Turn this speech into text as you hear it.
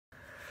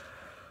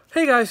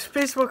Hey guys,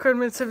 Baseball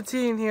Cardman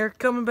 17 here,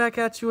 coming back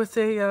at you with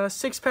a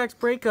six-pack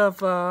break of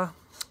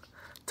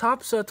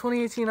Topps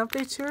 2018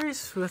 Update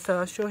Series with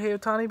Shohei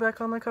Ohtani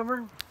back on the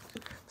cover.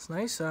 It's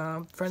nice.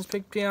 Friends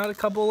picked me out a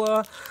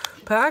couple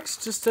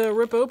packs just to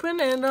rip open,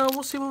 and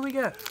we'll see what we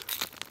get.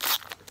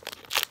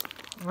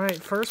 All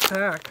right, first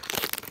pack.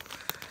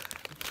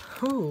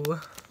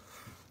 Ooh,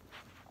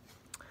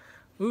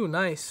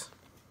 nice.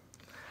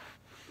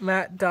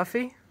 Matt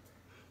Duffy,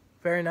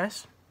 very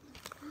nice.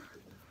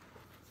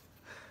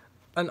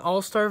 An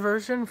all-star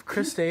version of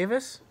Chris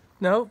Davis.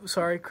 No,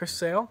 sorry, Chris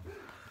Sale.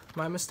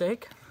 My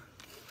mistake.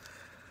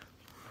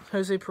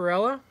 Jose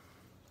Pirela.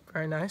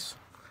 Very nice.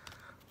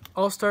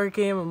 All-star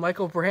game of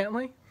Michael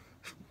Brantley.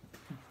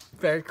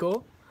 Very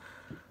cool.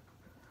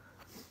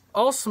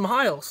 All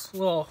smiles.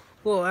 Little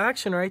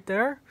action right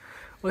there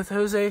with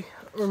Jose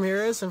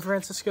Ramirez and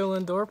Francisco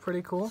Lindor.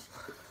 Pretty cool.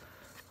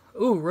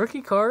 Ooh,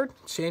 rookie card.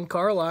 Shane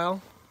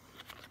Carlisle.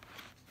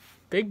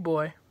 Big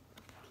boy.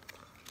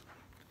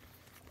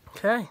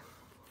 Okay.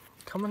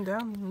 Coming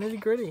down nitty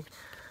gritty.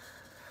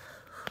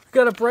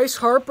 Got a Bryce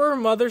Harper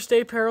Mother's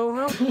Day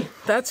parallel.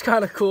 That's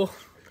kind of cool.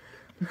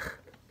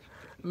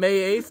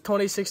 May 8th,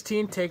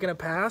 2016, taking a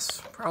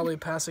pass. Probably a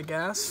pass of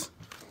gas.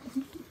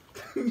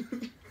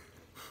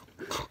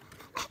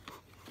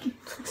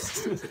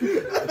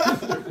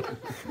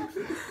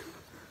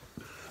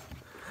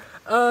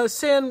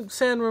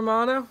 San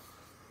Romano.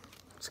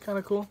 It's kind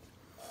of cool.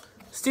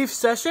 Steve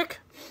Cishek.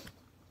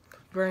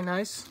 Very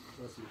nice.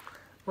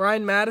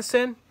 Ryan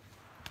Madison.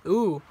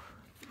 Ooh,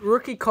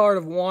 rookie card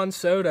of Juan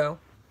Soto.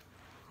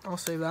 I'll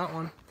save that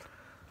one.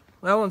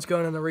 That one's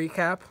going in the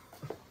recap.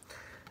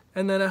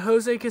 And then a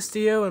Jose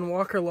Castillo and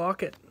Walker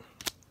Lockett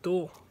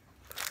duel.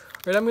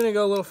 Right, I'm going to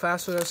go a little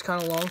faster. That's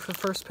kind of long for the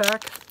first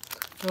pack.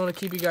 I don't want to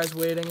keep you guys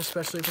waiting,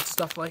 especially if it's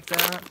stuff like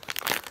that.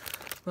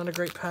 Not a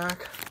great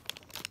pack.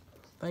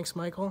 Thanks,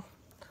 Michael.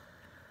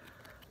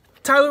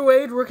 Tyler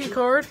Wade, rookie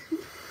card.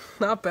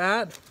 Not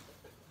bad.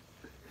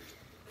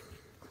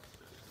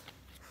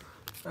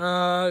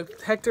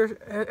 Hector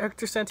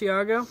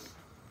Santiago.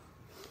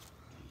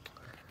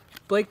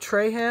 Blake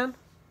Trahan.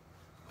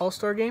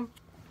 All-Star game.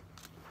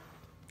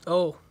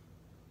 Oh.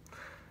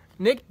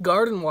 Nick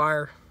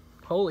Gardenwire.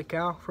 Holy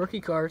cow.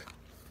 Rookie card.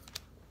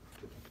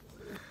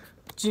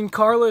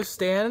 Giancarlo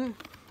Stanton.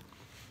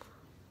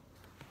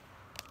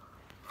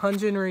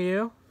 Hyun-Jin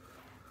Ryu.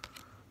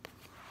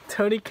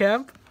 Tony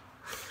Kemp.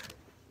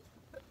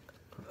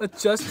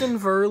 Justin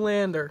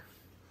Verlander.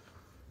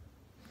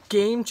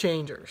 Game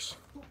changers.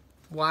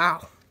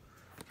 Wow.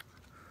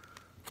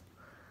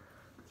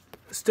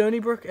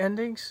 Storybook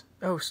endings.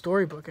 Oh,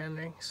 storybook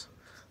endings.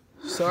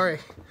 Sorry.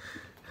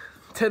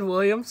 Ted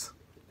Williams.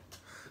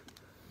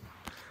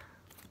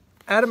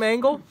 Adam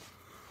Engel.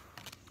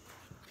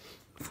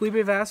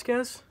 Felipe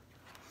Vasquez.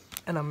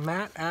 And a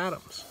Matt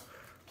Adams.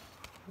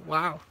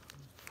 Wow.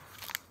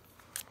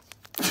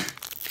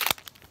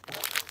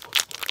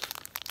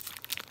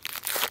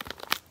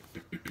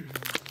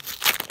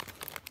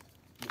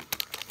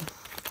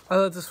 I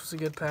thought this was a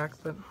good pack,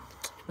 but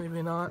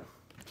maybe not.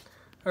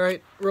 All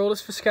right,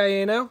 Roldis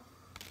Vizcaino.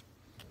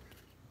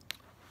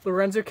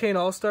 Lorenzo Cain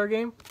All-Star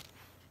game.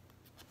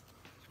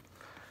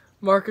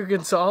 Marco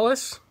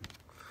Gonzalez.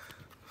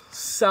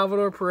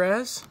 Salvador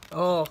Perez.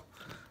 Oh,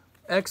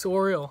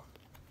 ex-Oriole.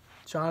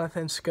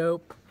 Jonathan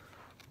Scope.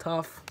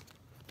 Tough.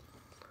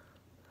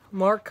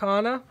 Mark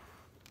Canha.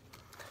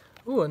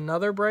 Ooh,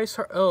 another Bryce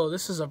Harper. Oh,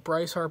 this is a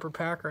Bryce Harper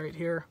pack right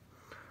here.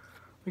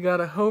 We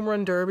got a Home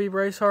Run Derby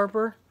Bryce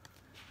Harper.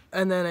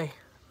 And then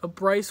a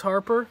Bryce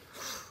Harper.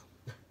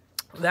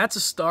 That's a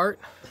start.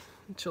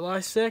 July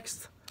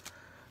 6th.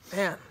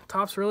 Man,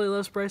 Topps really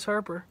loves Bryce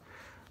Harper.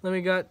 Then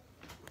we got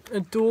a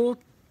dual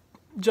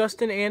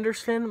Justin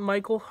Anderson,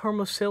 Michael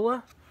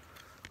Hermosilla.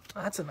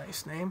 That's a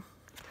nice name.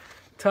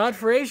 Todd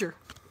Frazier.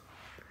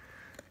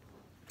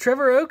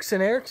 Trevor Oaks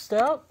and Eric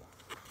Stout.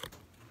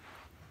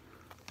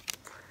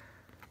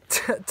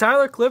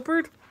 Tyler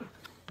Clippard.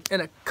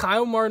 And a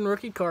Kyle Martin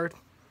rookie card.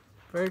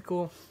 Very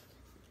cool.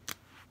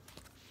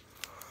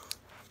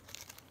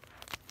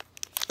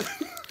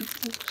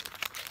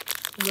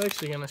 I'm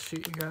actually going to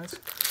shoot you guys.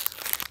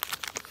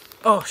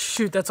 Oh,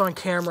 shoot, that's on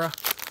camera.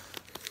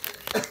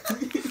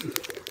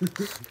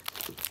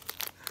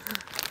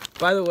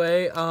 By the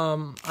way,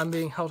 I'm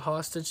being held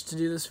hostage to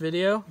do this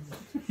video.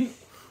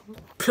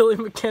 Billy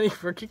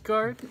McKinney rookie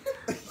card.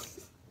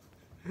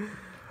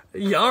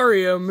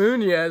 Yario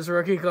Munoz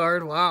rookie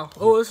card. Wow.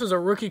 Oh, this is a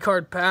rookie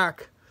card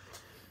pack.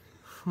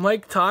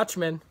 Mike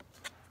Tauchman.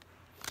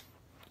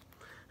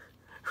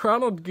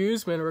 Ronald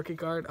Guzman rookie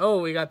card. Oh,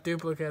 we got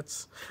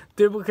duplicates.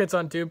 Duplicates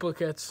on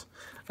duplicates.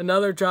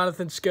 Another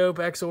Jonathan Scope,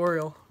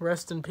 ex-Oriole.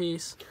 Rest in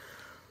peace.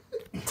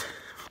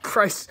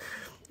 Bryce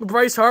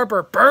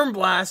Harper. Burn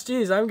blast.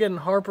 Jeez, I'm getting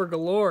Harper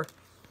galore.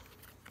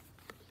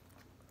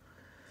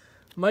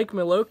 Mike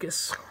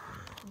Milokis.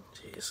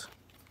 Jeez.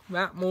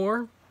 Matt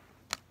Moore.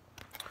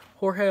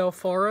 Jorge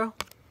Alfaro.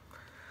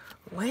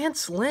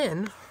 Lance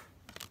Lynn.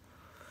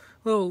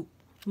 Little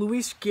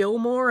Luis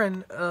Gilmore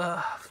and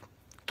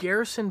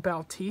Garrison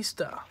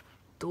Bautista.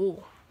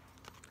 Duel.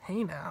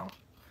 Hey now.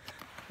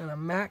 And a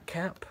Matt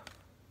Kemp.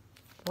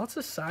 Lots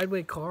of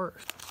sideway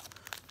cars.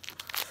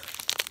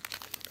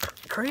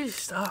 Crazy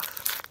stuff.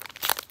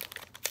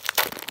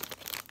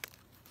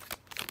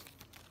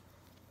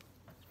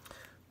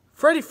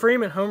 Freddie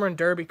Freeman home run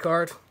derby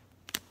card.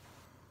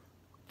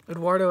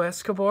 Eduardo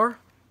Escobar.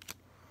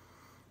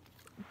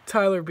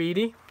 Tyler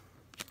Beatty.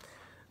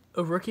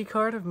 A rookie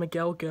card of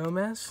Miguel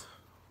Gomez.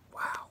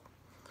 Wow.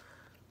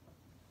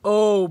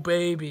 Oh,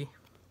 baby.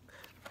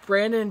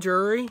 Brandon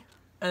Drury.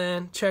 And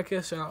then check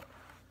this out.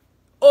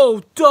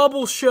 Oh,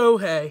 double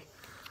Shohei.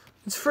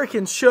 It's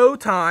freaking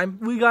showtime.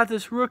 We got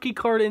this rookie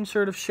card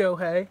insert of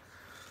Shohei.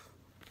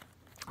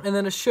 And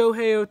then a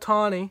Shohei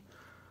Ohtani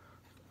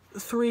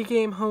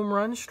 3-game home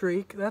run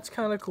streak. That's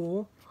kind of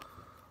cool.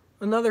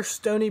 Another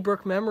Stony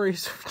Brook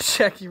Memories of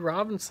Jackie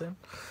Robinson.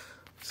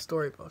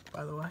 Storybook,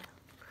 by the way.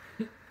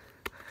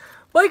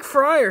 Mike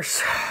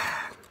Friars.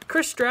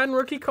 Chris Stratton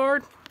rookie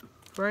card.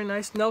 Very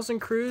nice. Nelson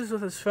Cruz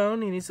with his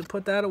phone. He needs to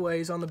put that away.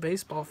 He's on the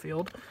baseball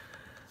field.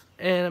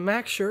 And a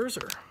Max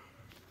Scherzer.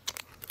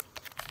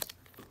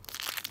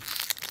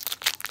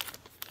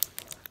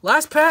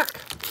 Last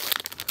pack.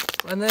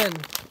 And then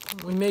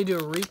we may do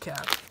a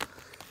recap.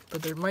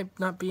 But there might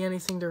not be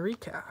anything to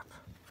recap.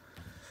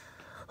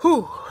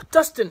 Whew.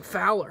 Dustin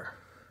Fowler.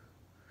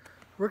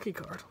 Rookie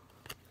card.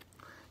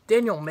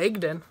 Daniel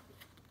Magden.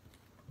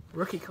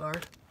 Rookie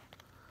card.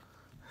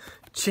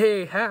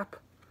 J.A. Happ.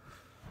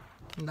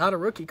 Not a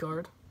rookie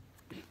card.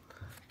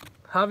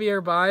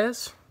 Javier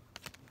Baez.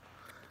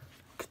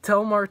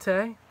 Ketel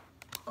Marte.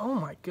 Oh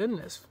my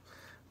goodness.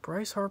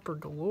 Bryce Harper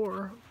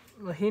galore.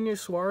 Eugenio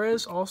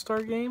Suarez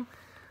All-Star Game.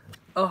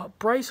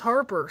 Bryce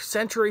Harper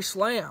Century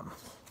Slam.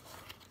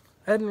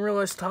 I didn't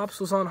realize Topps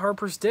was on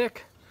Harper's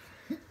dick.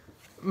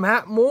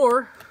 Matt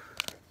Moore.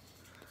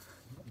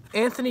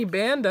 Anthony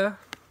Banda.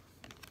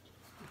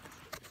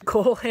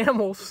 Cole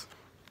Hamels.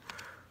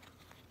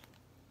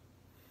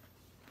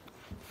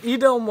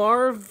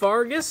 Edelmar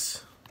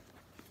Vargas.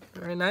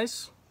 Very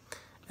nice.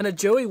 And a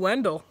Joey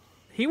Wendell.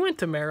 He went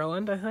to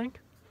Maryland, I think.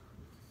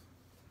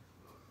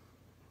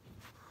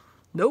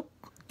 Nope.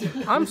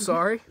 I'm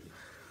sorry.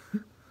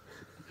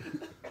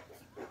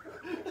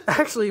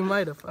 Actually, he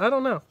might have. I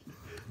don't know.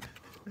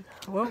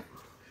 Well,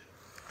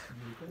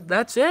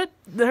 that's it.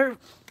 So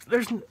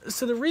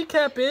the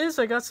recap is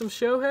I got some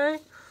Shohei.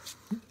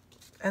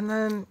 And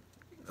then,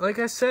 like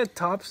I said,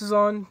 Topps is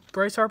on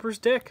Bryce Harper's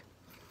dick.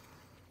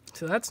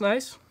 So that's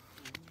nice.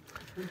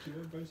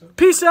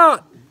 Peace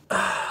out.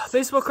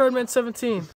 Baseball Card Man 17.